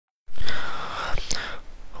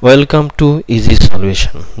Welcome to easy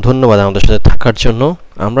solution. ধন্যবাদ আমাদের সাথে থাকার জন্য।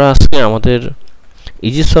 আমরা আজকে আমাদের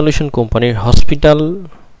ইজি সলিউশন কোম্পানির হসপিটাল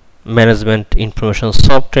ম্যানেজমেন্ট ইনফরমেশন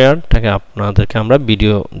সফটওয়্যারটাকে আপনাদেরকে আমরা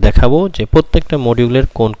ভিডিও দেখাবো যে প্রত্যেকটা মডিউলের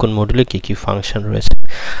কোন কোন মডিউলে কী কী ফাংশন রয়েছে।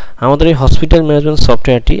 আমাদের এই হসপিটাল ম্যানেজমেন্ট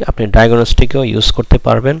সফটওয়্যারটি আপনি ডায়াগনস্টিকেও ইউজ করতে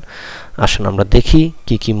পারবেন। আসুন আমরা দেখি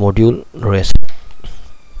কী কী মডিউল রয়েছে।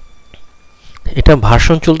 এটা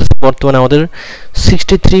ভার্সন চলতেছে বর্তমানে আমাদের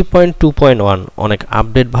 63.2.1, অনেক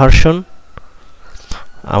আপডেট ভার্সন।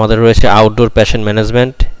 আমাদের রয়েছে outdoor patient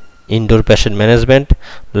management, indoor patient management,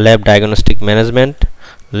 lab diagnostic management,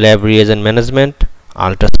 lab reagent management,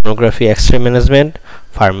 ultrasonography X-ray management,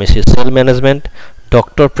 pharmacy sell management,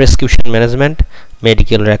 doctor prescription management,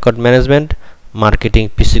 medical record management, marketing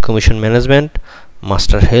PC commission management,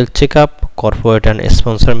 master health checkup, corporate and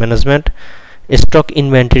sponsor management, stock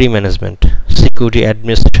inventory management, security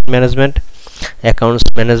administration management, accounts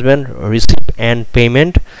management, receipt and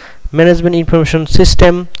payment management, information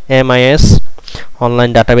system MIS, online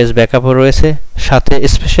database ব্যাকআপও রয়েছে, সাথে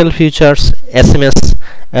special features SMS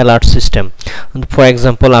alert system. For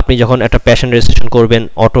example, আপনি যখন একটা patient registration করবেন,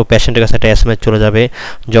 auto পেশেন্টের কাছে একটা SMS চলে যাবে।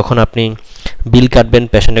 যখন আপনি বিল কাটবেন,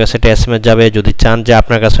 পেশেন্টের কাছে একটা এসএমএস যাবে। যদি চান যে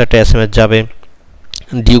আপনার কাছে একটা এসএমএস যাবে,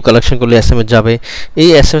 ডিউ কালেকশন করলে এসএমএস যাবে। এই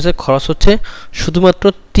এসএমএসের খরচ হচ্ছে শুধুমাত্র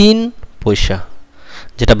 3 পয়সা,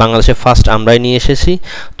 যেটা বাংলাদেশে ফার্স্ট আমরাই নিয়ে এসেছি।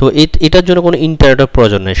 তো এটার জন্য কোনো ইন্টারনেটের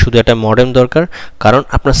প্রয়োজন নেই, শুধু একটা মডেম দরকার। কারণ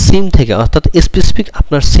আপনার সিম থেকে, অর্থাৎ স্পেসিফিক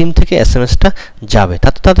আপনার সিম থেকে এসএমএসটা যাবে।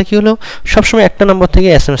 তাতে কী হলো, সবসময় একটা নাম্বার থেকে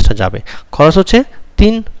এসএমএসটা যাবে। খরচ হচ্ছে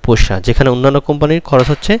 3 পয়সা, যেখানে অন্যান্য কোম্পানির খরচ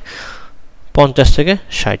হচ্ছে 50 থেকে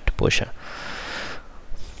 60 পয়সা।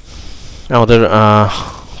 আমাদের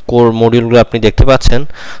কোর মডিউলগুলো আপনি দেখতে পাচ্ছেন।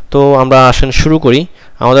 তো আমরা আসেন শুরু করি।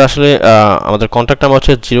 আমাদের কন্ট্যাক্ট নাম্বার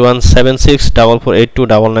হচ্ছে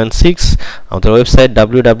 01764482996। আমাদের ওয়েবসাইট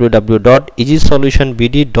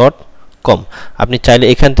www.easysolutionbd.com। আপনি চাইলে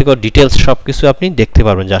এখান থেকে ডিটেলস সব কিছু আপনি দেখতে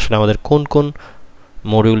পারবেন যে আসলে আমাদের কোন কোন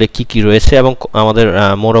মডিউলে কি কি রয়েছে। এবং আমাদের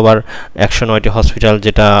মোরওভার 109টি হসপিটাল,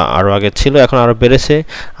 যেটা আরও আগে ছিল, এখন আরও বেড়েছে।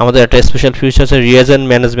 আমাদের একটা স্পেশাল ফিচার আছে রিয়েজেন্ট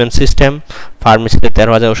ম্যানেজমেন্ট সিস্টেম। ফার্মেসিতে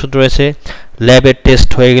 13,000 ওষুধ রয়েছে। ল্যাবের টেস্ট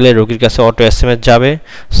হয়ে গেলে রোগীর কাছে অটো এসএমএস যাবে।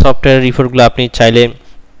 সফটওয়্যার রিপোর্টগুলো আপনি চাইলে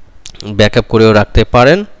ব্যাকআপ করেও রাখতে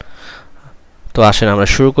পারেন। তো আসেন আমরা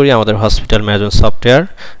শুরু করি আমাদের হসপিটাল ম্যানেজমেন্ট সফটওয়্যার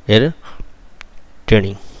এর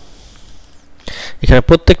ট্রেনিং। এখানে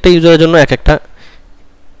প্রত্যেকটা ইউজারের জন্য একটা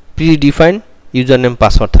প্রি-ডিফাইন্ড ইউজার নেম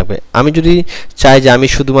পাসওয়ার্ড থাকবে। আমি যদি চাই যে আমি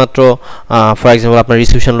শুধুমাত্র ফর এক্সাম্পল আপনার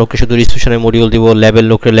রিসিপশন লোককে শুধু রিসিপশনের মডিউল দিব, ল্যাবের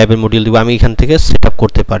লোককে ল্যাবের মডিউল দিব, আমি এখান থেকে সেট আপ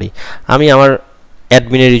করতে পারি। আমি আমার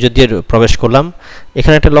অ্যাডমিনের ইউজার দিয়ে প্রবেশ করলাম।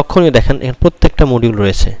 এখানে একটা লক্ষণীয় দেখেন, এখানে প্রত্যেকটা মডিউল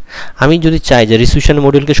রয়েছে। আমি যদি চাই যে রিসিপশন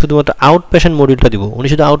মডিউলকে শুধুমাত্র আউট পেশেন্ট মডিউলটা দিব, উনি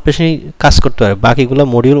শুধু আউট পেশেন্টই কাজ করতে পারে, বাকিগুলো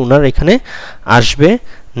মডিউল ওনার এখানে আসবে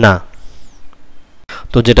না।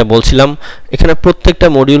 তো যেটা বলছিলাম, এখানে প্রত্যেকটা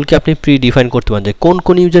মডিউলকে আপনি প্রি ডিফাইন করতে পারেন যে কোন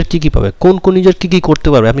কোন ইউজার কী কী পাবে, কোন কোন ইউজার কী কী করতে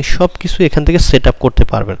পারবে, আপনি সব কিছু এখান থেকে সেট আপ করতে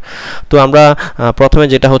পারবেন। তো আমরা প্রথমে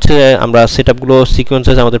যেটা হচ্ছে, আমরা সেট আপগুলো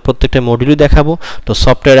সিকোয়েন্সেস আমাদের প্রত্যেকটা মডিউলই দেখাবো। তো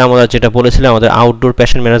সফটওয়্যারে আমরা যেটা বলেছিলাম, আমাদের আউটডোর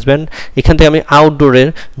পেশেন্ট ম্যানেজমেন্ট, এখান থেকে আমি আউটডোরের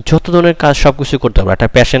যত ধরনের কাজ সব কিছু করতে পারবো। একটা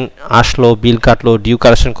পেশেন্ট আসলো, বিল কাটলো, ডিউ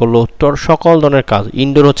কালেকশন করলো, তোর সকল ধরনের কাজ।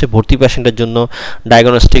 ইনডোর হচ্ছে ভর্তি পেশেন্টের জন্য,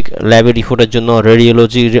 ডায়াগনস্টিক ল্যাবের রিপোর্টের জন্য,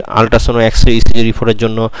 রেডিওলজি, আল্ট্রাসাউন্ড, এক্স-রে, ইসিজি রিপোর্টের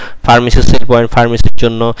জন্য, ফার্মেসি সেল পয়েন্ট ফার্মেসির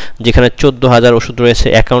জন্য, যেখানে 14,000 ওষুধ রয়েছে,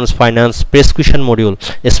 accounts, finance, prescription module,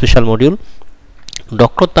 special module.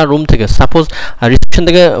 Doctor তার রুম থেকে, সাপোজ রিসেপশন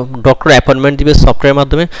থেকে ডক্টর অ্যাপয়েন্টমেন্ট দিবে সফটওয়্যারের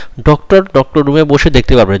মাধ্যমে, ডক্টর রুমে বসে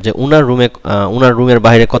দেখতে পারবে যে উনার রুমের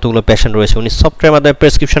বাইরে কতগুলো পেশেন্ট রয়েছে, উনি সফটওয়্যারের মাধ্যমে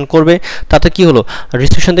প্রেসক্রিপশন করবে। তাতে কি হলো,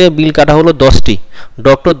 রিসেপশন থেকে বিল কাটা হলো 10টি,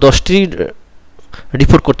 ডক্টর 10টি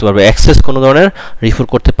রিপোর্ট করতে পারবে, অ্যাক্সেস কোনো ধরনের রিপোর্ট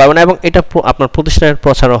করতে পারবে না। এবং এটা আপনার প্রতিষ্ঠানের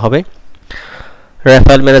প্রচারও হবে।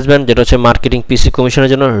 রেফারেল ম্যানেজমেন্ট, যেটা হচ্ছে মার্কেটিং পিসি কমিশনের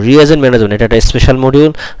জন্য। রিয়েজেন্ট ম্যানেজমেন্ট, এটা একটা স্পেশাল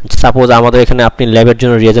মডিউল। সাপোজ আমাদের এখানে আপনি ল্যাবের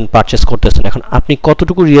জন্য রিয়েজেন্ট পারচেস করতেছেন, এখন আপনি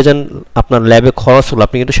কতটুকু রিয়েজেন্ট আপনার ল্যাবে খরচ হলো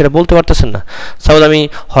আপনি কিন্তু সেটা বলতে পারতেছেন না। সাপোজ আমি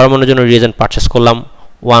হরমোনের জন্য রিয়েজেন্ট পারচেস করলাম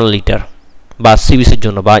 1 লিটার, বা সিবিসির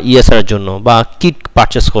জন্য, বা ইএসআর জন্য, বা কিট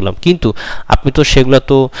পারচেস করলাম, কিন্তু আপনি তো সেগুলো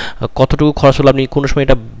তো কতটুকু খরচ হলো আপনি কোনো সময়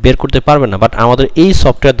এটা বের করতে পারবেন না। বাট আমাদের এই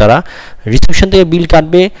সফটওয়্যার দ্বারা রিসিপশন থেকে বিল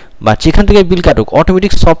কাটবে বা যেখান থেকে বিল কাটুক,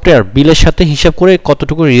 অটোমেটিক সফটওয়্যার বিলের সাথে হিসাব করে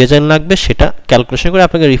কতটুকু রিয়েজেন্ট লাগবে সেটা ক্যালকুলেশন করে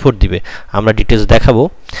আপনাকে রিপোর্ট দিবে। আমরা ডিটেলস দেখাবো।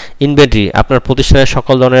 ইনভেন্টরি, আপনার প্রতিষ্ঠানের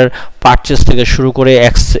সকল ধরনের পারচেস থেকে শুরু করে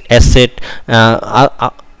অ্যাসেট,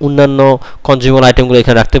 অন্যান্য কনজিউমার আইটেমগুলো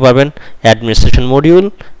এখানে রাখতে পারবেন। অ্যাডমিনিস্ট্রেশন মডিউল,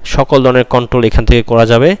 সকল ধরনের কন্ট্রোল এখান থেকে করা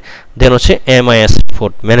যাবে। দেন হচ্ছে MIS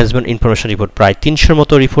report, management information report, প্রায় 300-র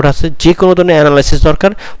মতো রিপোর্ট আছে। যে কোনো ধরনের অ্যানালাইসিস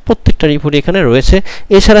দরকার, প্রত্যেকটা রিপোর্ট এখানে রয়েছে।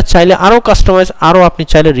 এছাড়া চাইলে আরও কাস্টমাইজ, আপনি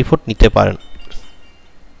চাইলে রিপোর্ট নিতে পারেন।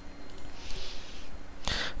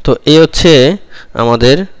 তো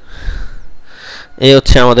আমাদের এই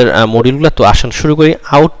হচ্ছে আমাদের মডিউলগুলো। তো আসুন শুরু করি।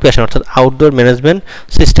 আউট পেশেন্ট অর্থাৎ আউটডোর ম্যানেজমেন্ট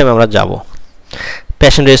সিস্টেমে আমরা যাব।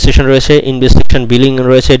 পেশেন্ট রেজিস্ট্রেশন রয়েছে, ইনভেস্টিগেশন, বিলিং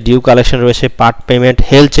রয়েছে, ডিউ কালেকশন রয়েছে, part payment,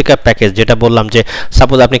 health checkup package, যেটা বললাম যে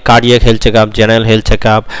সাপোজ আপনি cardiac health checkup, general health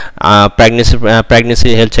checkup, pregnancy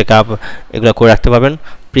health checkup এগুলো করে রাখতে পারবেন।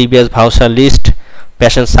 Previous voucher list,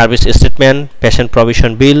 patient service statement, patient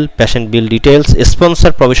provision বিল, পেশেন্ট বিল ডিটেলস,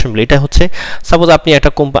 স্পন্সর প্রভিশন বিল। এটা হচ্ছে সাপোজ আপনি একটা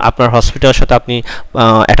আপনার হসপিটালের সাথে আপনি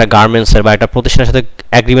একটা গার্মেন্টসের বা একটা প্রতিষ্ঠানের সাথে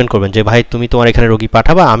অ্যাগ্রিমেন্ট করবেন যে ভাই তুমি তোমার এখানে রোগী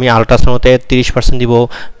পাঠাবা, আমি আলট্রাসাউন্ডে 30% দিব,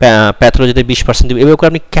 প্যাথোলজিতে 20% দিব, এভাবে করে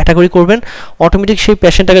আপনি ক্যাটাগরি করবেন। অটোমেটিক সেই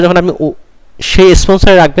পেশেন্টটাকে যখন আপনি সেই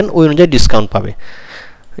স্পন্সরে রাখবেন ওই অনুযায়ী ডিসকাউন্ট পাবে।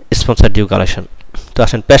 Sponsor due collection. তো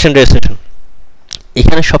আসেন পেশেন্ট রেজিস্ট্রেশন।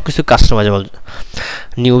 এখানে সব কিছু কাস্টমাইজেবল।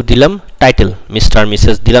 নিউ দিলাম, টাইটেল মিস্টার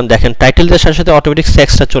মিসেস দিলাম। দেখেন টাইটেল দেওয়ার সাথে সাথে অটোমেটিক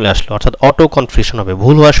সেক্সটা চলে আসলো, অর্থাৎ অটো কনফিউশন হবে,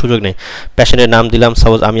 ভুল হওয়ার সুযোগ নেই। পেশেন্টের নাম দিলাম,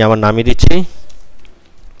 সাপোজ আমি আমার নামই দিচ্ছি।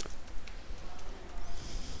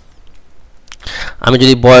 আমি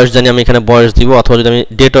যদি বয়স জানি আমি এখানে বয়স দিব, অথবা যদি আমি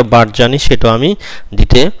ডেট অফ বার্থ জানি সেটাও আমি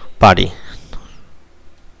দিতে পারি।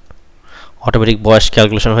 অটোমেটিক বয়স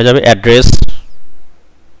ক্যালকুলেশন হয়ে যাবে। Address,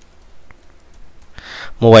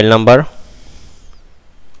 mobile number.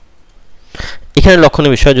 এখানে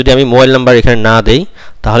লক্ষণীয় বিষয়, যদি আমি মোবাইল নাম্বার এখানে না দেই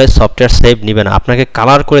তাহলে সফটওয়্যার সেভ নেবে না, আপনাকে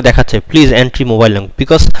কালার করে দেখাচ্ছে please entry mobile number,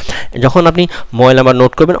 because যখন আপনি মোবাইল নাম্বার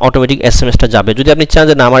নোট করবেন অটোমেটিক এসএমএসটা যাবে। যদি আপনি চান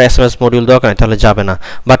যে না আমার এসএমএস মডিউল দরকার নেই তাহলে যাবে না।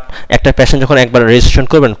 বাট একটা পেশেন্ট যখন একবার রেজিস্ট্রেশন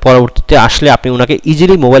করবেন পরবর্তীতে আসলে আপনি ওনাকে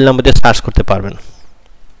ইজিলি মোবাইল নাম্বার দিয়ে সার্চ করতে পারবেন।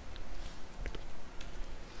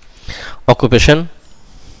 অকুপেশন,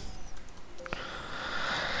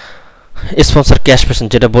 স্পন্সর ক্যাশ পেশেন্ট,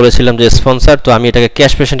 যেটা বলেছিলাম যে স্পন্সর, তো আমি এটাকে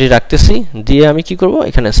ক্যাশ পেশেন্টই রাখতেছি, দিয়ে আমি কি করব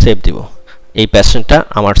এখানে সেভ দিব। এই পেশেন্টটা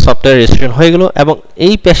আমার সফটওয়্যার রেজিস্ট্রেশন হয়ে গেল এবং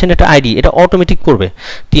এই পেশেন্ট একটা আইডি এটা অটোমেটিক করবে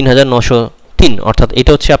 3903, অর্থাৎ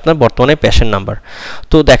এটা হচ্ছে আপনার বর্তমানে পেশেন্ট নাম্বার।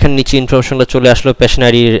 তো দেখেন নিচে ইনফরমেশনগুলো চলে আসলো, পেশেন্ট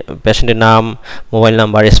আইডি, পেশেন্টের নাম, মোবাইল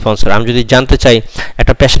নাম্বার, স্পন্সর। আমি যদি জানতে চাই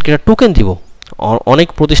একটা পেশেন্টকে একটা টোকেন দিব, অনেক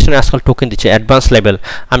প্রতিষ্ঠানে আজকাল টোকেন দিচ্ছে অ্যাডভান্স লেভেল।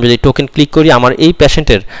 আমি যদি টোকেন ক্লিক করি আমার এই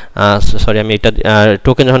পেশেন্টের আমি এটা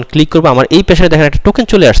টোকেন যখন ক্লিক করবো আমার এই পেশেন্টে দেখেন একটা টোকেন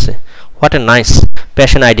চলে আসছে। What a nice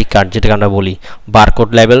patient ID card, যেটাকে আমরা বলি বারকোড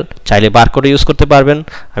লেভেল। চাইলে বারকোড ইউজ করতে পারবেন।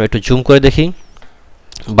 আমি একটু জুম করে দেখি।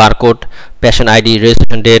 Barcode, patient ID,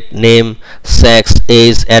 registration date, name, sex,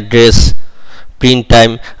 age, address, print time.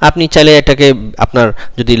 আপনি চাইলে এটাকে আপনার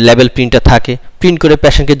যদি লেভেল প্রিন্টটা থাকে প্রিন্ট করে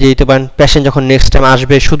পেশেন্টকে দিয়ে দিতে পারেন। পেশেন্ট যখন নেক্সট টাইম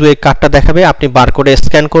আসবে শুধু এই কার্ডটা দেখাবে, আপনি বারকোডে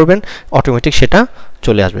স্ক্যান করবেন অটোমেটিক সেটা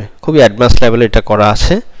চলে আসবে। খুবই অ্যাডভান্স লেভেলে এটা করা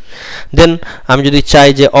আছে। দেন আমি যদি চাই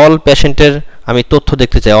যে অল পেশেন্টের আমি তথ্য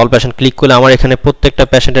দেখতে চাই, অল পেশেন্ট ক্লিক করলে আমার এখানে প্রত্যেকটা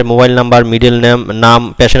পেশেন্টের মোবাইল নাম্বার, মিডল নাম,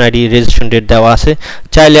 পেশেন্ট আইডি, রেজিস্ট্রেশন ডেট দেওয়া আছে।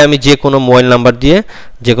 চাইলে আমি যে কোনো মোবাইল নাম্বার দিয়ে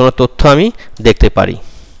যে কোনো তথ্য আমি দেখতে পারি।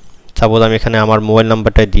 সাপোজ আমি এখানে আমার মোবাইল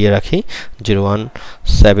নাম্বারটা দিয়ে রাখি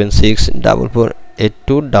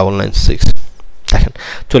 01764482996। দেখেন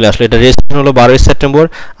চলে আসলো, এটা রেজিস্ট্রেশন হলো 12 সেপ্টেম্বর।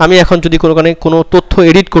 আমি এখন যদি কোনো তথ্য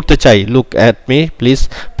এডিট করতে চাই, look at me please,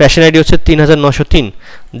 patient ID হচ্ছে 3903।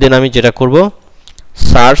 দেন আমি যেটা করব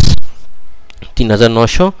সার্চ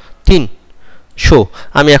 3903 শো।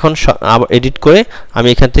 আমি এখন এডিট করে আমি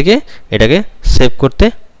এখান থেকে এটাকে সেভ করতে,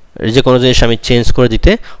 যে কোনো জিনিস আমি চেঞ্জ করে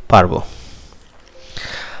দিতে পারবো।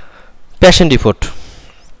 পেশেন্ট রিপোর্ট,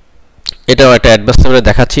 এটাও একটা অ্যাডভান্স লেভেলে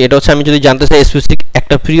দেখাচ্ছি। এটা হচ্ছে আমি যদি জানতে চাই স্পেসিফিক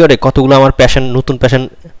একটা পিরিয়ডে কতগুলো আমার নতুন পেশেন্ট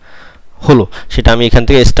হলো, সেটা আমি এখান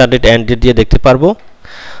থেকে স্টার্ট ডেট এন্ড ডেট দিয়ে দেখতে পারবো।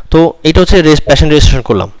 তো এটা হচ্ছে পেশেন্ট রেজিস্ট্রেশন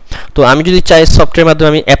করলাম। তো আমি যদি চাই সফটওয়্যারের মাধ্যমে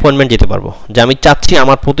আমি অ্যাপয়েন্টমেন্ট দিতে পারবো, যে আমি চাচ্ছি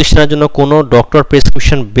আমার প্রতিষ্ঠানের জন্য কোনো ডক্টর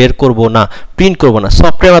প্রেসক্রিপশন বের করব না, প্রিন্ট করব না,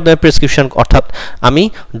 সফটওয়্যারের মাধ্যমে প্রেসক্রিপশন, অর্থাৎ আমি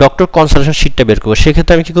ডক্টর কনসালটেশন শিটটা বের করবো।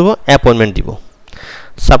 সেক্ষেত্রে আমি কী করবো অ্যাপয়েন্টমেন্ট দিব।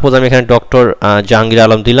 সাপোজ আমি এখানে ডক্টর জাহাঙ্গীর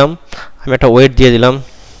আলম দিলাম, আমি একটা ওয়েট দিয়ে দিলাম,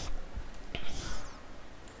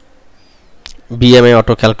 বিএমআই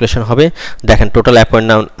অটো ক্যালকুলেশন হবে। দেখেন টোটাল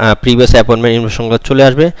অ্যাপয়েন্টমেন্ট, প্রিভিয়াস অ্যাপয়েন্টমেন্ট ইনফরমেশনগুলো চলে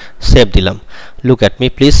আসবে। সেভ দিলাম। লুক অ্যাট মি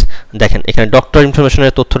প্লিজ, দেখেন এখানে ডক্টর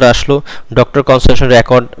ইনফরমেশনের তথ্যটা আসলো, ডক্টর কনসালটেশন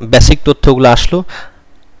রেকর্ড, বেসিক তথ্যগুলো আসলো।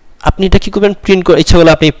 আপনি এটা কী করবেন, প্রিন্ট করে, ইচ্ছা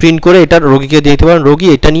হলে আপনি প্রিন্ট করে এটা রোগীকে দিয়ে দিতে পারেন, রোগী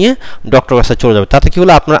এটা নিয়ে ডক্টর কাছে চলে যাবে। তাতে কী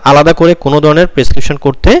হলো, আপনার আলাদা করে কোনো ধরনের প্রেসক্রিপশন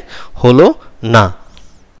করতে হলো না।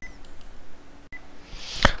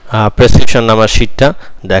 প্রেসক্রিপশন নাম্বার শিটটা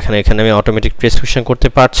দেখেন, এখানে আমি অটোমেটিক প্রেসক্রিপশন করতে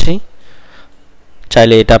পারছি।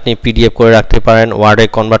 চাইলে এটা আপনি পিডিএফ করে রাখতে পারেন, ওয়ার্ডে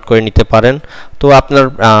কনভার্ট করে নিতে পারেন। তো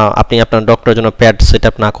আপনি আপনার ডক্টরের জন্য প্যাড সেট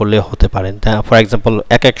আপ না করলে হতে পারেন। ফর এক্সাম্পল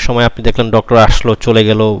এক সময় আপনি দেখলেন ডক্টর আসলো চলে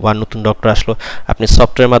গেল বা নতুন ডক্টর আসলো, আপনি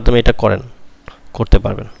সফটওয়্যারের মাধ্যমে এটা করতে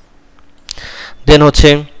পারবেন। দেন হচ্ছে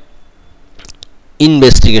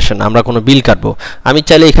ইনভেস্টিগেশন, আমরা কোনো বিল কাটবো, আমি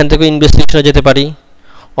চাইলে এখান থেকে ইনভেস্টিগেশনে যেতে পারি,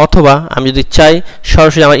 অথবা আমি যদি চাই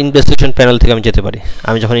সরাসরি আমার ইনভেস্টিগেশন প্যানেল থেকে আমি যেতে পারি।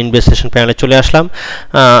 আমি যখন ইনভেস্টিগেশন প্যানেলে চলে আসলাম,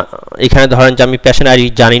 এখানে ধরেন যে আমি পেশেন্ট আইডি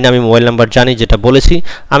জানি না, আমি মোবাইল নাম্বার জানি, যেটা বলেছি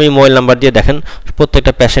আমি মোবাইল নাম্বার দিয়ে দেখেন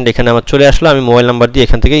প্রত্যেকটা পেশেন্ট এখানে আমার চলে আসলো। আমি মোবাইল নাম্বার দিয়ে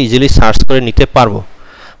এখান থেকে ইজিলি সার্চ করে নিতে পারবো।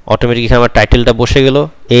 অটোমেটিক এখানে আমার টাইটেলটা বসে গেল,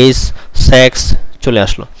 এজ, সেক্স চলে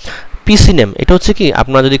আসলো। পিসি নেম, এটা হচ্ছে কি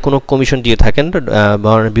আপনারা যদি কোনো কমিশন দিয়ে থাকেন,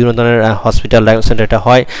 বিভিন্ন ধরনের হসপিটাল সেন্টার এটা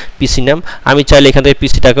হয় পিসি নেম। আমি চাইলে এখান থেকে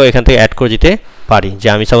পিসিটাকেও এখান থেকে অ্যাড করে দিতে পারি, যে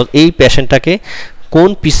আমি সাপোজ এই পেশেন্টটাকে কোন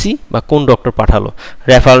পিসি বা কোন ডক্টর পাঠালো,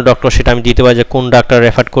 রেফারেল ডক্টর সেটা আমি দিতে পারি যে কোন ডাক্তার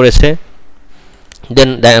রেফার করেছে। দেন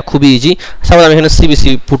খুবই ইজি, সাপোজ আমি এখানে সিবিসি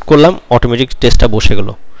পুট করলাম, অটোমেটিক টেস্টটা বসে গেল।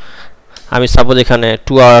 আমি সাপোজ এখানে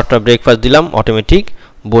 2 আওয়ার একটা ব্রেকফাস্ট দিলাম, অটোমেটিক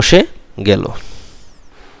বসে গেল।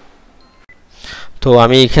 তো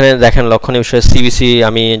আমি এখানে দেখেন লক্ষণীয় বিষয় সিবিসি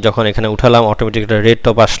আমি যখন এখানে উঠালাম, অটোমেটিক একটা রেড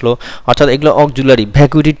টপ আসলো। অর্থাৎ এগুলো অক্সিলারি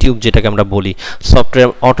ভ্যাকুইটি টিউব যেটাকে আমরা বলি,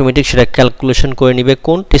 সফটওয়্যার অটোমেটিক সেটা ক্যালকুলেশন করে নিবে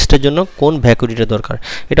কোন টেস্টের জন্য কোন ভ্যাকুইটিটা দরকার।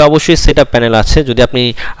 এটা অবশ্যই সেটআপ প্যানেল আছে, যদি আপনি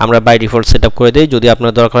আমরা বাই ডিফল্ট সেটআপ করে দেই, যদি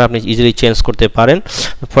আপনার দরকার আপনি ইজিলি চেঞ্জ করতে পারেন।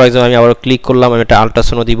 ফর এক্সাম্পল আমি আবার ক্লিক করলাম, আমি একটা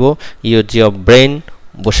আলট্রাসাউন্ড দিব, ইউজি অফ ব্রেন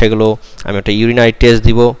বসে গেল। আমি একটা ইউরিনারি টেস্ট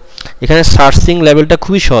দিব। এখানে সার্চিং লেভেলটা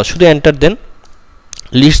খুবই সহজ, শুধু এন্টার দেন,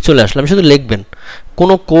 লিস্ট চলে আসলাম, শুধু লিখবেন,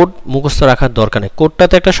 কোনো কোড মুখস্থ রাখার দরকার নেই।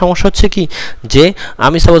 কোডটাতে একটা সমস্যা হচ্ছে কি, যে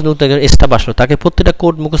আমি সাপোজ নতুন স্টাফ আসলো, তাকে প্রত্যেকটা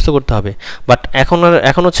কোড মুখস্থ করতে হবে, বাট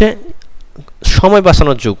এখন হচ্ছে সময়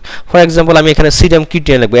বাঁচানোর যুগ। ফর এক্সাম্পল আমি এখানে সিরাম কিট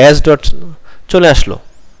নিয়ে লিখবো, এস ডট চলে আসলো।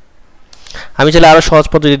 আমি চাইলে আরও সহজ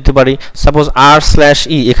পদ্ধতি দিতে পারি, সাপোজ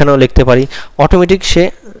r/e এখানেও লিখতে পারি, অটোমেটিক সে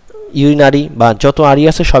ইউরিনারি বা যত আরি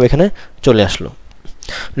আছে সব এখানে চলে আসলো।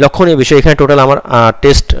 লক্ষণীয় বিষয়, এখানে টোটাল আমার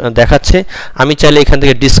টেস্ট দেখাচ্ছে। আমি চাইলে এখান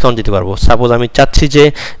থেকে ডিসকাউন্ট দিতে পারবো। সাপোজ আমি চাচ্ছি যে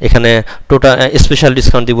এখানে টোটাল স্পেশাল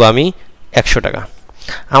ডিসকাউন্ট দিব আমি 100 টাকা।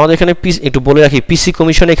 আমাদের এখানে একটু বলে রাখি, পিসি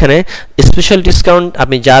কমিশন এখানে স্পেশাল ডিসকাউন্ট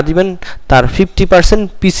আপনি যা দিবেন তার 50%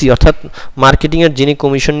 পিসি অর্থাৎ মার্কেটিংয়ের যিনি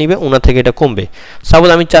কমিশন নিবে ওনার থেকে এটা কমবে। সাপোজ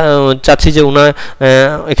আমি চাচ্ছি যে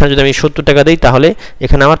এখানে যদি আমি 70 টাকা দিই, তাহলে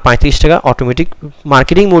এখানে আমার 35 টাকা অটোমেটিক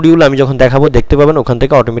মার্কেটিং মডিউল আমি যখন দেখাবো দেখতে পাবেন, ওখান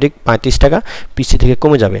থেকে অটোমেটিক 35 টাকা পিসি থেকে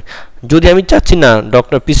কমে যাবে। যদি আমি চাচ্ছি না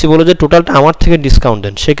ডক্টর পিসি বলো যে টোটালটা আমার থেকে ডিসকাউন্ট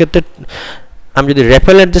দেন, সেক্ষেত্রে আমি যদি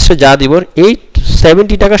রেফারেল অ্যাড্রেসে যা দিব, এই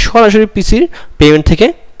 70 টাকা সরাসরি পিসির পেমেন্ট থেকে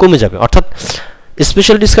কমে যাবে। অর্থাৎ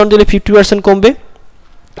স্পেশাল ডিসকাউন্ট দিলে 50% কমবে,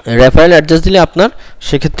 রেফারেল অ্যাড্রেস দিলে আপনার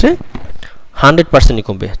সেক্ষেত্রে 100%ই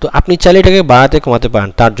কমবে। তো আপনি চাইলে এটাকে বাড়াতে কমাতে পারেন,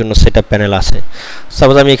 তার জন্য সেটআপ প্যানেল আছে।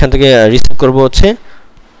 সাপোজ আমি এখান থেকে রিসিভ করব হচ্ছে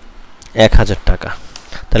 1000 টাকা,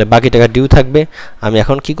 তাহলে বাকি টাকা ডিউ থাকবে। আমি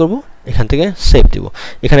এখন কি করব, এখান থেকে সেভ দিব।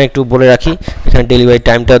 এখানে একটু বলে রাখি, এখানে ডেলিভারি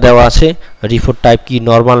টাইমটা দেওয়া আছে, রিপোর্ট টাইপ কি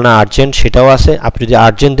নর্মাল না আর্জেন্ট সেটাও আছে। আপনি যদি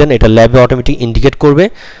আর্জেন্ট দেন, এটা ল্যাবে অটোমেটিক ইন্ডিকেট করবে।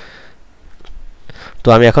 তো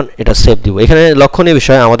আমি এখন এটা সেভ দিব। এখানে লক্ষণীয়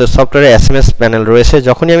বিষয়, আমাদের সফটওয়্যারে এসএমএস প্যানেল রয়েছে,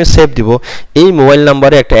 যখনই আমি সেভ দিব এই মোবাইল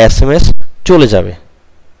নাম্বারে একটা এসএমএস চলে যাবে।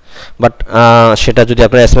 বাট সেটা যদি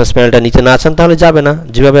আপনার এসএমএস প্যানেলটা নিতে না চান তাহলে যাবে না,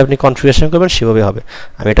 যেভাবে আপনি কনফিগারেশন করবেন সেভাবে হবে।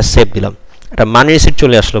 আমি এটা সেভ দিলাম, একটা মানি রিসিট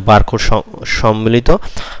চলে আসলো, বারকোড সম্মিলিত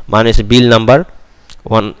money receipt, bill number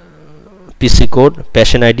 1, PC code,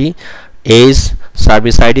 patient ID, age,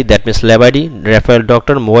 service ID that means lab ID, referral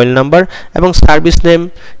doctor, mobile number এবং service name,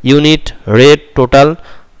 unit, rate, total,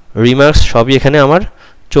 remarks সবই এখানে আমার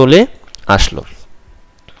চলে আসলো।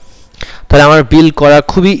 তাহলে আমার বিল করা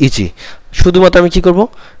খুবই ইজি। শুধুমাত্র আমি কি করব,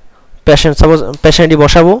 সাপোজ পেশেন্ট আইডি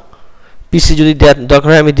বসাবো, পিসি যদি দেওয়ার দরকার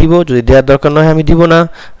হয় আমি দিব, যদি দেওয়ার দরকার নয় আমি দিব না,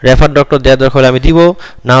 রেফার ডক্টর দেওয়ার দরকার হলে আমি দিব,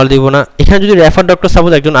 না হলে দিব না। এখানে যদি রেফার ডক্টর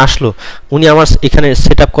সাপোজ একজন আসলো, উনি আমার এখানে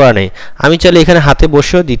সেট আপ করা নেই, আমি চাইলে এখানে হাতে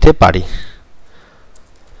বসেও দিতে পারি,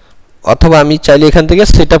 অথবা আমি চাইলে এখান থেকে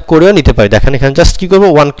সেট আপ করেও নিতে পারি। দেখেন এখানে জাস্ট কী করবো,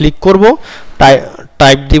 1 ক্লিক করব,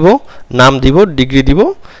 টাইপ দিব, নাম দিব, ডিগ্রি দিব,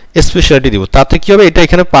 স্পেশালিটি দিব। তাতে কী হবে, এটা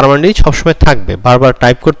এখানে পার্মানেন্টলি সবসময় থাকবে, বারবার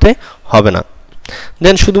টাইপ করতে হবে না।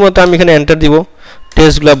 দেন শুধুমাত্র আমি এখানে এন্টার দিব,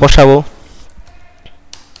 টেস্টগুলো বসাবো,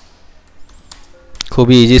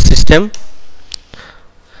 খুবই ইজি সিস্টেম।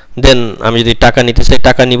 দেন আমি যদি টাকা নিতে চাই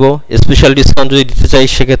টাকা নিব, স্পেশাল ডিসকাউন্ট যদি দিতে চাই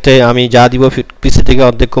সেক্ষেত্রে আমি যা দিব পিসি থেকে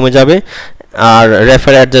অর্ধেক কমে যাবে, আর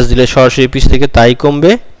রেফার অ্যাড্রেস দিলে সরাসরি পিসি থেকে তাই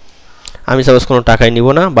কমবে। আমি সাপোজ কোনো টাকাই নিব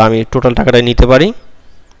না, বা আমি টোটাল টাকাটাই নিতে পারি।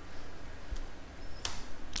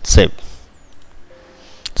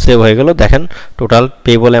 সেভ হয়ে গেল। দেখেন total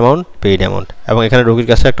payable amount, paid amount, এবং এখানে রোগীর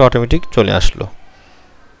কাছে একটা অটোমেটিক চলে আসলো।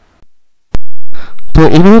 তো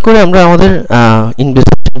এইভাবে করে আমরা আমাদের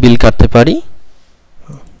ইনভেস্টমেন্ট বিল কাটতে পারি।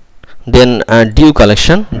 দেন ডিউ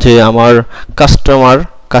কালেকশন, যে আমার কাস্টমার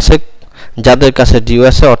কাছে যাদের কাছে ডিউ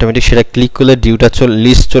আছে অটোমেটিক সেটা ক্লিক করলে ডিউটা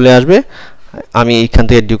লিস্ট চলে আসবে, আমি এইখান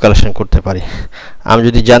থেকে ডিউ কালেকশন করতে পারি। আমি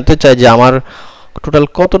যদি জানতে চাই যে আমার টোটাল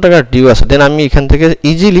কত টাকার ডিউ আছে, দেন আমি এখান থেকে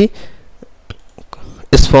ইজিলি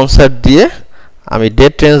স্পন্সর দিয়ে আমি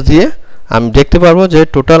ডেট রেঞ্জ দিয়ে আমি দেখতে পারবো যে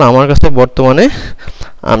টোটাল আমার কাছে বর্তমানে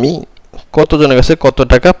আমি কতজনের কাছে কত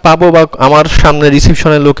টাকা পাবো, বা আমার সামনে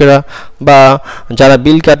রিসিপশনের লোকেরা বা যারা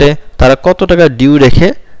বিল কাটে তারা কত টাকা ডিউ রেখে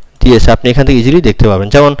দিয়েছে, আপনি এখান থেকে ইজিলি দেখতে পাবেন।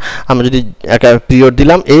 যেমন আমরা যদি একটা পিরিয়ড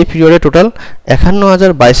দিলাম, এই পিরিয়ডে টোটাল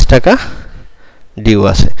 ৫১,০২২ টাকা ডিউ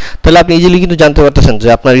আছে, তাহলে আপনি ইজিলি কিন্তু জানতে পারতেছেন যে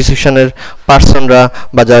আপনার রিসিপশনের পার্সনরা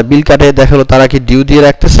বা যারা বিল কাটে দেখালো তারা কি ডিউ দিয়ে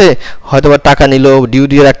রাখতেছে, হয়তো বা টাকা নিল ডিউ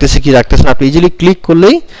দিয়ে রাখতেছে কি রাখতেছে না, আপনি ইজিলি ক্লিক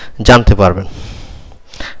করলেই জানতে পারবেন।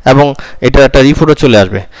 এবং এটার একটা রিপোর্টও চলে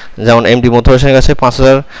আসবে, যেমন এমডি মোতাবেশের কাছে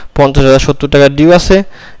 ৫,০৫০,৭০ টাকা ডিউ আছে,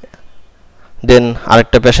 দেন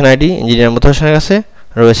আরেকটা পেশেন্ট আইডি ইঞ্জিনিয়ার মোতাবেশের কাছে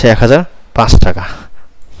রয়েছে ১,০০৫ টাকা।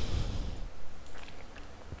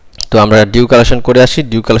 তো আমরা ডিউ কালেকশন করে আসি,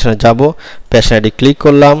 ডিউ কালেকশনে যাব, পেশেন্ট আইডি ক্লিক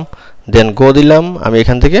করলাম, দেন গো দিলাম। আমি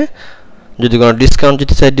এখান থেকে যদি কোনো ডিসকাউন্ট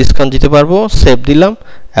দিতে চাই ডিসকাউন্ট দিতে পারবো, সেভ দিলাম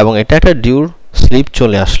এবং এটা একটা ডিউর স্লিপ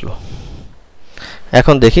চলে আসলো।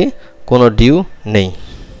 এখন দেখি কোনো ডিউ নেই।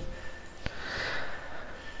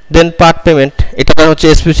 দেন পার্ট পেমেন্ট, এটা হচ্ছে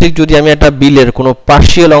স্পেসিফিক, যদি আমি একটা বিলের কোনো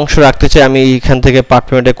পার্শিয়াল অংশ রাখতে চাই আমি এখান থেকে পার্ট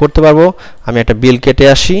পেমেন্টে করতে পারবো। আমি একটা বিল কেটে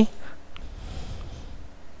আসি,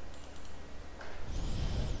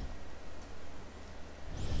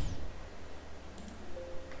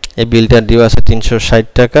 এই বিলটার ডিউ আছে ৩৬০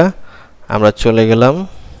 টাকা। আমরা চলে গেলাম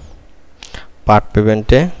পার্ট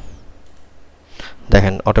পেমেন্টে,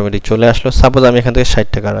 দেখেন অটোমেটিক চলে আসলো। সাপোজ আমি এখান থেকে ৬০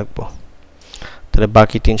 টাকা রাখবো, তাহলে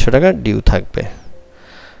বাকি ৩০০ টাকা ডিউ থাকবে।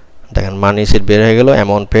 দেখেন মানি রিসিট বের হয়ে গেল,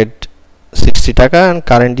 অ্যামাউন্ট পেড ৬০ টাকা অ্যান্ড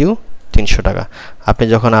কারেন্ট ডিউ ৩০০ টাকা। আপনি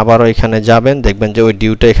যখন আবারও এখানে যাবেন দেখবেন যে ওই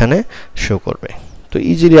ডিউটা এখানে শো করবে। তো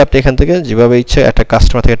ইজিলি আপনি এখান থেকে যেভাবে ইচ্ছে একটা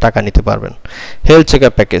কাস্টমার থেকে টাকা নিতে পারবেন। Health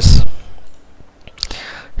checkup package,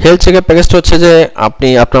 health checkup প্যাকেজটা হচ্ছে যে আপনি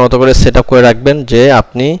আপনার মতো করে সেট আপ করে রাখবেন যে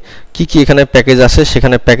আপনি কি কি এখানে প্যাকেজ আছে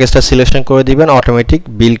সেখানে প্যাকেজটা সিলেকশন করে দিবেন, অটোমেটিক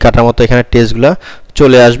বিল কাটার মতো এখানে টেস্টগুলো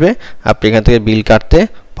চলে আসবে, আপনি এখান থেকে বিল কাটতে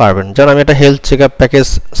পারবেন। যেমন আমি একটা health checkup package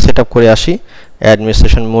set up করে আসি,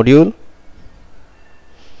 অ্যাডমিনিস্ট্রেশন মডিউল,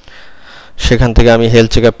 সেখান থেকে আমি হেলথ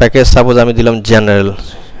চেকআপ প্যাকেজ সাপোজ আমি দিলাম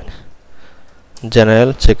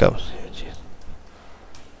জেনারেল চেকআপ।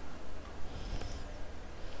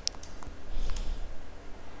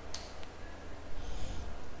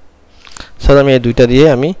 স্যার আমি এই দুইটা দিয়ে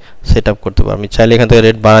আমি সেট আপ করতে পারবো। আমি চাইলে এখান থেকে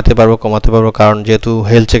রেট বাড়াতে পারবো কমাতে পারবো, কারণ যেহেতু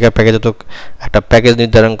হেলথ চেকআপ প্যাকেজে তো একটা প্যাকেজ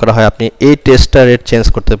নির্ধারণ করা হয়, আপনি এই টেস্টটা রেট চেঞ্জ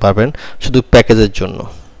করতে পারবেন শুধু প্যাকেজের জন্য।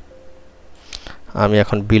 আমি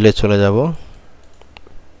এখন বিলে চলে যাব,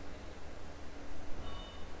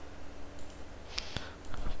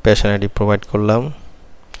 পেশেন্ট আইডি প্রোভাইড করলাম,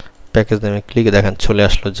 প্যাকেজ নেমে ক্লিক, দেখেন চলে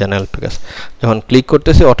আসলো জেনারেল প্যাকেজ। যখন ক্লিক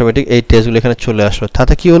করতেছি অটোমেটিক এই টেস্টগুলো এখানে চলে আসলো।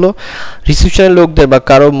 তাতে কি হলো, রিসিপশনের লোকদের বা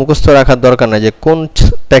কারো মুখস্থ রাখার দরকার নাই যে কোন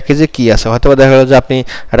প্যাকেজে কি আছে। হয়তো দেখা গেলো যে আপনি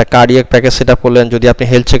একটা কার্ডিয়াক প্যাকেজ সেট আপ করলেন, যদি আপনি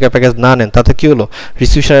হেলথ চেকআপ প্যাকেজ না নেন তাতে কি হলো,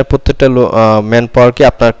 রিসিপশনের প্রত্যেকটা ম্যান পাওয়ারকে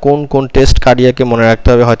আপনার কোন কোন টেস্ট কার্ডিয়াকে মনে রাখতে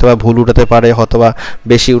হবে, হয়তোবা ভুল উঠাতে পারে, হয়তোবা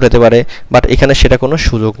বেশি উঠাতে পারে, বাট এখানে সেটা কোনো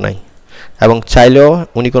সুযোগ নাই এবং চাইলেও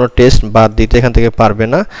উনি কোনো টেস্ট বাদ দিতে এখান থেকে পারবে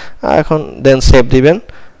না। এখন দেন সেভ দিবেন,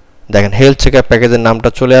 দেখেন হেলথ চেকআপ প্যাকেজের নামটা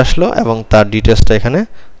চলে আসলো এবং তার ডিটেলসটা এখানে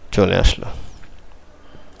চলে আসলো।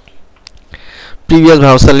 প্রিভিয়াস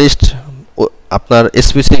ভাউচার লিস্ট, আপনার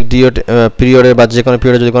স্পেসিফিক পিরিয়ডের বা যে কোনো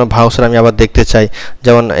পিরিয়ডে যদি কোনো ভাউচার আমি আবার দেখতে চাই,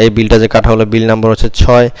 যেমন এই বিলটা যে কাটা হলো, বিল নাম্বার হচ্ছে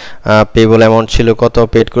 ৬, পেবল অ্যামাউন্ট ছিল কত,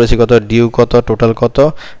 পেড করেছি কত, ডিউ কত, টোটাল কত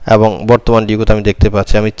এবং বর্তমান ডিউ কত আমি দেখতে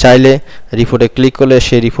পাচ্ছি। আমি চাইলে রিপোর্টে ক্লিক করলে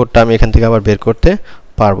সেই রিপোর্টটা আমি এখান থেকে আবার বের করতে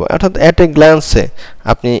পারবো। অর্থাৎ অ্যাট এ গ্ল্যান্সে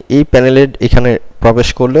আপনি এই প্যানেলের এখানে প্রবেশ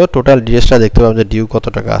করলেও টোটাল ডিটেলসটা দেখতে পাবেন যে ডিউ কত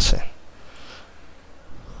টাকা আছে।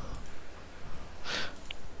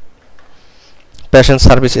 পেশেন্ট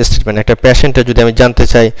সার্ভিস স্টেটমেন্ট, একটা পেশেন্টের যদি আমি জানতে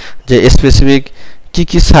চাই যে স্পেসিফিক কি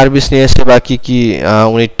কি সার্ভিস নিয়েছে বা কি কি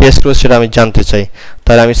উনি টেস্ট করেছে সেটা আমি জানতে চাই,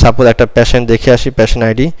 তাহলে আমি সাপোজ একটা পেশেন্ট দেখে আসি, পেশেন্ট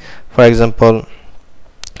আইডি ফর এক্সাম্পল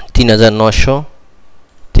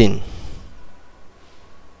 ৩৯০৩।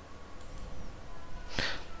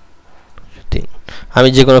 আমি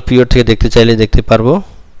যে কোনো পিরিয়ড থেকে দেখতে চাইলে দেখতে পারবো।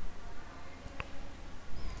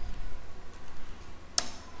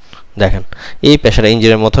 দেখেন এই পেশেন্ট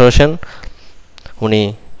ইঞ্জিনিয়ার মথর হোসেন, উনি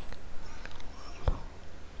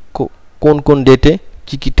কোন কোন ডেটে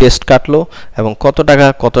কি কি টেস্ট কাটলো এবং কত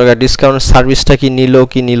টাকা ডিসকাউন্ট, সার্ভিসটা কি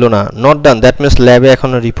নিল না, নট ডান, দ্যাট মিনস ল্যাবে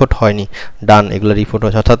এখনো রিপোর্ট হয়নি, ডান এগুলো রিপোর্ট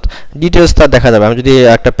হয়েছে, অর্থাৎ ডিটেলস তার দেখা যাবে। আমি যদি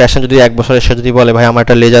একটা পেশেন্ট যদি 1 বছর এসে যদি বলে ভাই আমার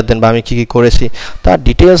একটা লেজার দেন বা আমি কি কি করেছি, তার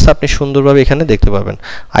ডিটেলস আপনি সুন্দরভাবে এখানে দেখতে পাবেন।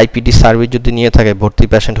 আইপিডি সার্ভিস যদি নিয়ে থাকে ভর্তি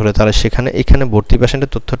পেশেন্ট হলে, তাহলে এখানে ভর্তি পেশেন্টের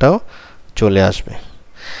তথ্যটাও চলে আসবে।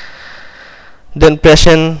 দেন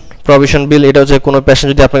পেশেন্ট প্রভিশন বিল, এটা হচ্ছে কোনো পেশেন্ট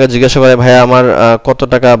যদি আপনাকে জিজ্ঞাসা করে ভাইয়া আমার কত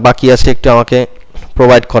টাকা বাকি আছে একটু আমাকে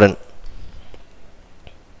প্রোভাইড করেন,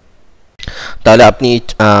 তাহলে আপনি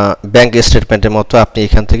ব্যাংক স্টেটমেন্টের মতো আপনি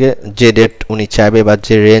এখান থেকে যে ডেট উনি চাইবে বা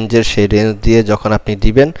যে রেঞ্জের সেই রেঞ্জ দিয়ে যখন আপনি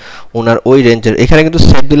দিবেন ওনার ওই রেঞ্জের, এখানে কিন্তু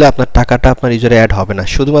সেভ দিলে আপনার টাকাটা আপনার ইউজারে অ্যাড হবে না,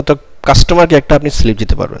 শুধুমাত্র কাস্টমারকে একটা আপনি স্লিপ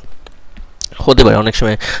দিতে পারবেন। হতে পারে অনেক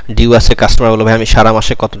সময় ডিউ আছে, কাস্টমার বলবে ভাই আমি সারা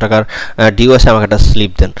মাসে কত টাকার ডিউ আছে আমাকে একটা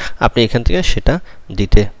স্লিপ দেন, আপনি এখান থেকে সেটা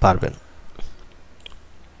দিতে পারবেন।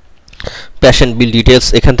 পেশেন্ট বিল ডিটেলস,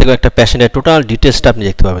 এখান থেকে একটা পেশেন্টের টোটাল ডিটেলসটা আপনি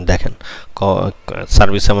দেখতে পাবেন। দেখেন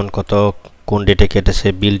সার্ভিস অ্যামাউন্ট কত, কোন ডেটে কেটেছে,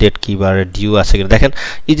 বিল ডেট কী বারে ডিউ আছে কিনা, দেখেন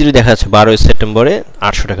ইজিলি দেখা যাচ্ছে 12 সেপ্টেম্বরে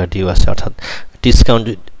 800 টাকা ডিউ আছে, অর্থাৎ ডিসকাউন্ট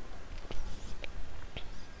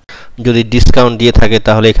যদি ডিসকাউন্ট দিয়ে থাকে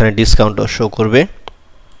তাহলে এখানে ডিসকাউন্টও শো করবে।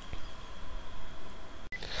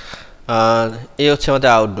 আর এই হচ্ছে আমাদের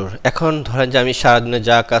আউটডোর। এখন ধরেন যে আমি সারাদিনে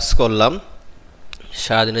যা কাজ করলাম,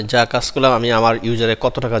 আমি আমার ইউজারে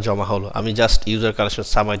কত টাকা জমা হলো, আমি জাস্ট ইউজার কালেকশন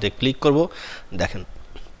সামাইতে ক্লিক করব। দেখেন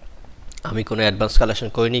আমি কোনো অ্যাডভান্স কালেকশন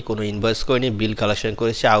করিনি, কোনো ইনভয়েস করিনি, বিল কালেকশন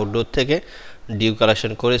করেছি আউটডোর থেকে, ডিউ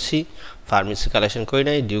কালেকশন করেছি, ফার্মেসি কালেকশন করি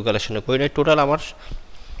নাই, ডিউ কালেকশনও করি নাই। টোটাল আমার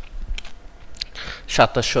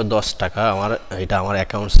 2710 টাকা এটা আমার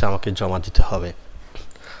অ্যাকাউন্টসে আমাকে জমা দিতে হবে।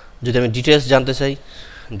 যদি আমি ডিটেলস জানতে চাই,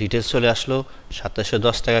 ডিটেলস চলে আসলো,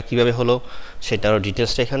 2710 টাকা কীভাবে হলো সেটারও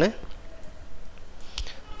ডিটেলসটা এখানে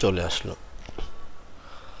চলে আসলো।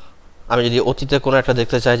 আমি যদি অতীতে কোনো একটা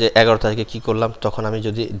দেখতে চাই যে 11 তারিখে কী করলাম, তখন আমি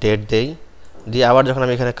যদি ডেট দেই, দিয়ে আবার যখন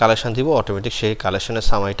আমি এখানে কালেকশন দিব, অটোমেটিক সেই কালেকশনের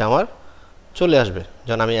সামাইটা আমার চলে আসবে,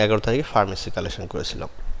 যখন আমি 11 তারিখে ফার্মেসি কালেকশন করেছিলাম।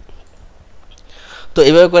 তো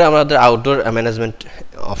এইভাবে করে আমাদের আউটডোর ম্যানেজমেন্ট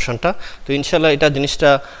অপশনটা, তো ইনশাল্লাহ এটা জিনিসটা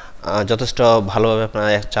যথেষ্ট ভালোভাবে আপনারা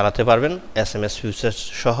চালাতে পারবেন SMS ফিউচার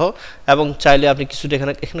সহ, এবং চাইলে আপনি কিছুটা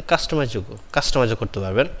এখানে কাস্টমাইজও করতে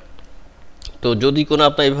পারবেন। তো যদি কোনো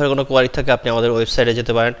আপনার এইভাবে কোনো কোয়ারি থাকে আপনি আমাদের ওয়েবসাইটে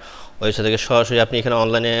যেতে পারেন, ওয়েবসাইট থেকে সরাসরি আপনি এখানে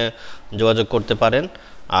অনলাইনে যোগাযোগ করতে পারেন।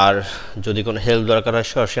 আর যদি কোনো হেল্প দরকার হয়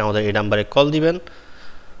সরাসরি আমাদের এই নাম্বারে কল দিবেন।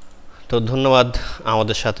 তো ধন্যবাদ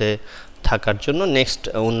আমাদের সাথে থাকার জন্য। নেক্সট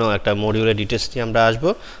অন্য একটা মডিউলের ডিটেলস নিয়ে আমরা আসবো,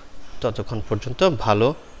 ততক্ষণ পর্যন্ত ভালো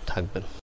থাকবেন।